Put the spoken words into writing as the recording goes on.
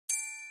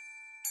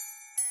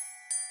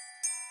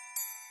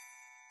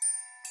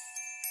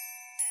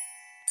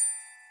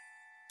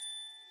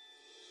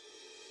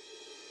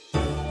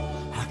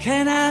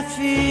can I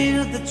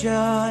feel the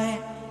joy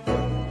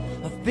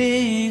of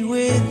being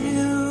with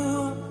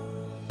you?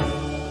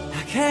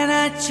 How can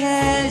I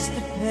chase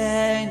the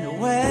pain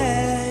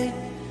away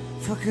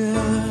for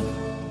good?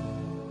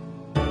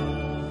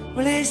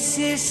 Well, this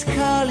is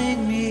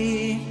calling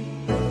me,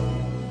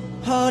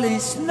 all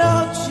is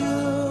not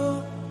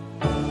true.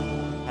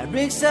 I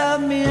bring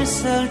some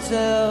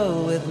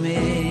mistletoe with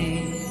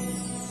me.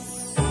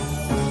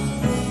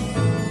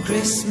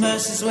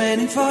 Christmas is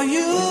waiting for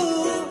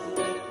you.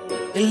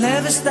 It'll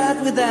never start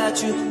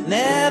without you,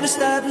 never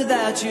start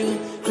without you.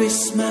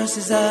 Christmas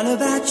is all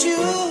about you.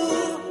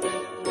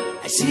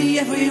 I see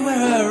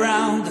everywhere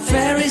around the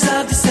fairies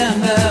of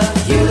December.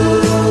 You,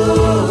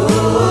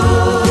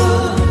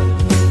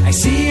 I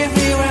see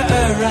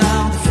everywhere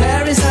around the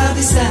fairies of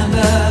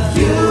December.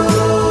 You,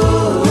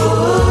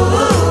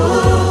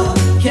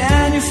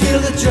 can you feel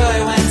the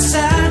joy when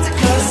Santa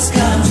Claus has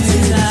come to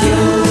town?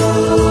 You,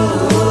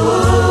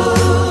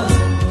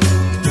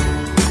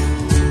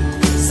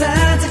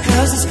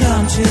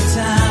 to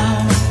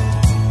town.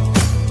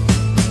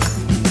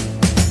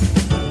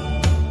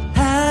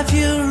 Have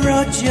you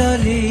wrote your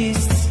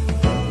list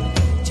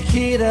to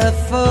hit up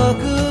for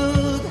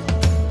good?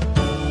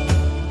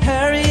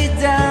 Hurry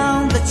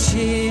down the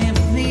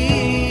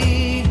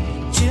chimney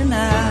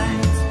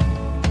tonight.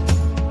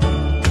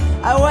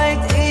 I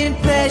wait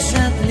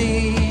impatiently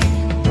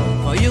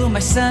for you, my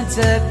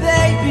Santa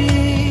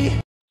baby.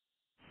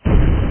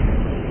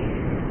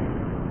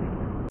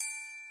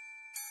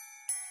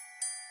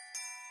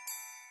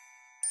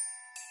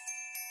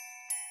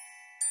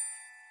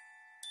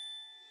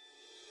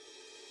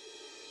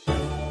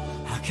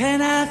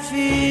 Can I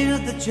feel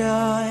the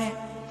joy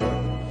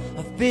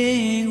of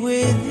being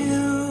with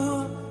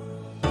you?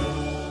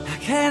 How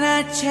can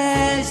I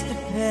chase the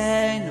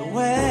pain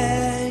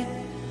away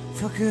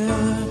for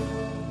good?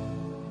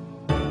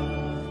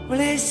 Well,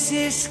 this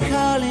is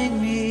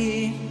calling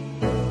me,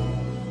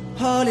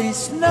 all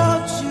is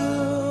not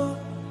true.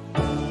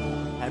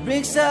 I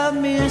bring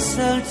some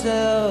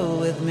mistletoe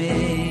with me.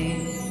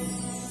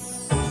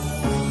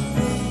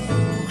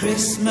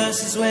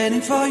 Christmas is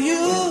waiting for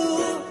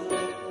you.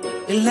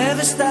 It'll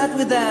never start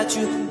without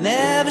you,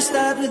 never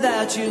start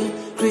without you.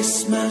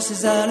 Christmas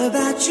is all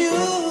about you.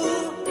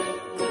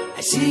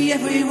 I see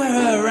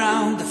everywhere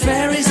around the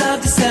fairies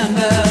of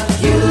December.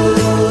 You,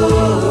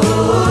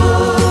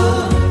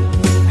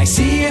 I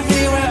see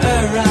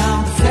everywhere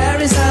around the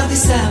fairies of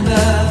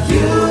December.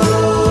 You,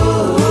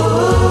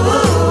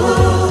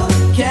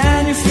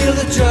 can you feel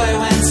the joy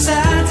when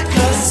Santa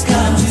Claus has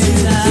come to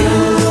town?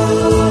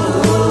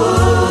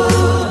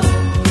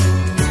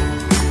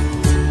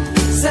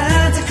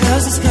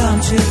 Has come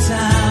to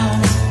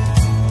town.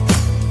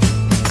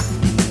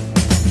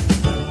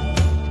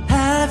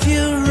 Have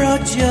you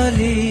wrote your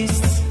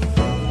list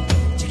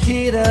to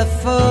hit up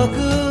for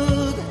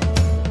good?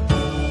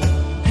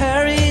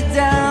 Hurry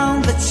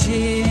down the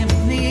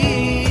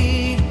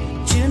chimney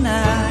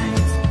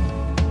tonight.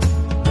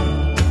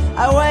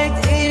 I wait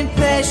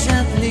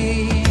impatiently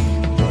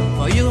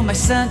for you, my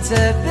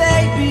Santa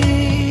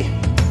baby.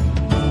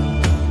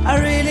 I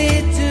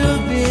really do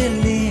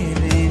believe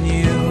in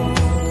you.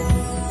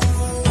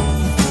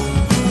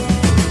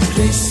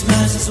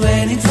 Christmas is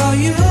waiting for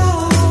you.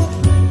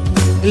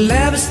 It'll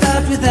never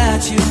start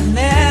without you,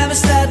 never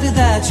start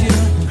without you.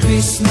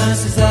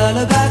 Christmas is all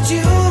about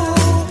you.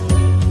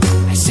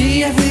 I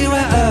see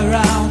everywhere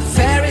around the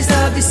fairies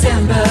of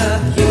December.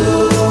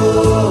 You,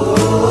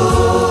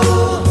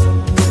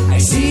 I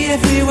see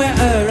everywhere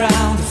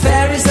around the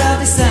fairies of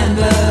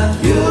December.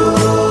 You,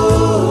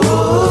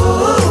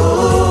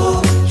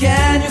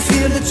 can you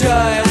feel the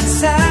joy when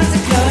Santa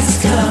Claus has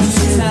come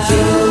to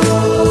town?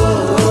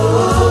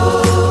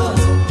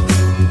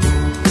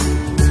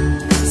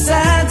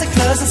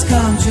 Has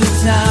come to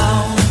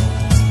town.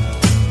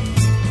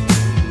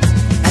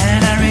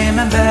 And I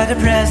remember the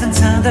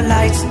presents and the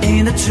lights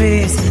in the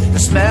trees, the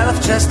smell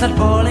of chestnut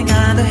boiling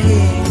under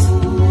heat.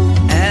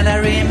 And I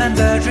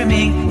remember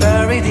dreaming,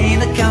 buried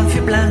in a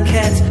comfy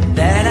blanket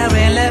that I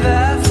will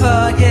never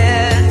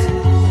forget.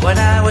 When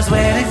I was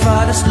waiting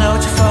for the snow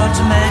to fall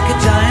to make a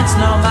giant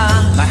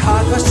snowman, my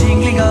heart was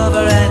jingling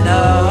over and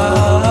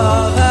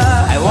over.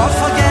 I won't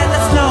forget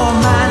that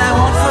snowman, I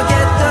won't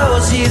forget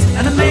those years,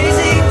 an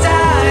amazing time.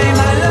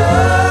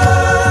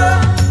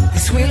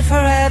 Will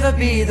forever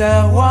be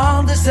the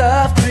wonders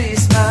of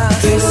Christmas.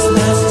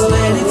 Christmas is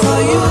waiting for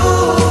you.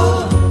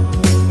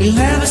 It'll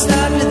never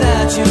start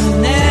without you.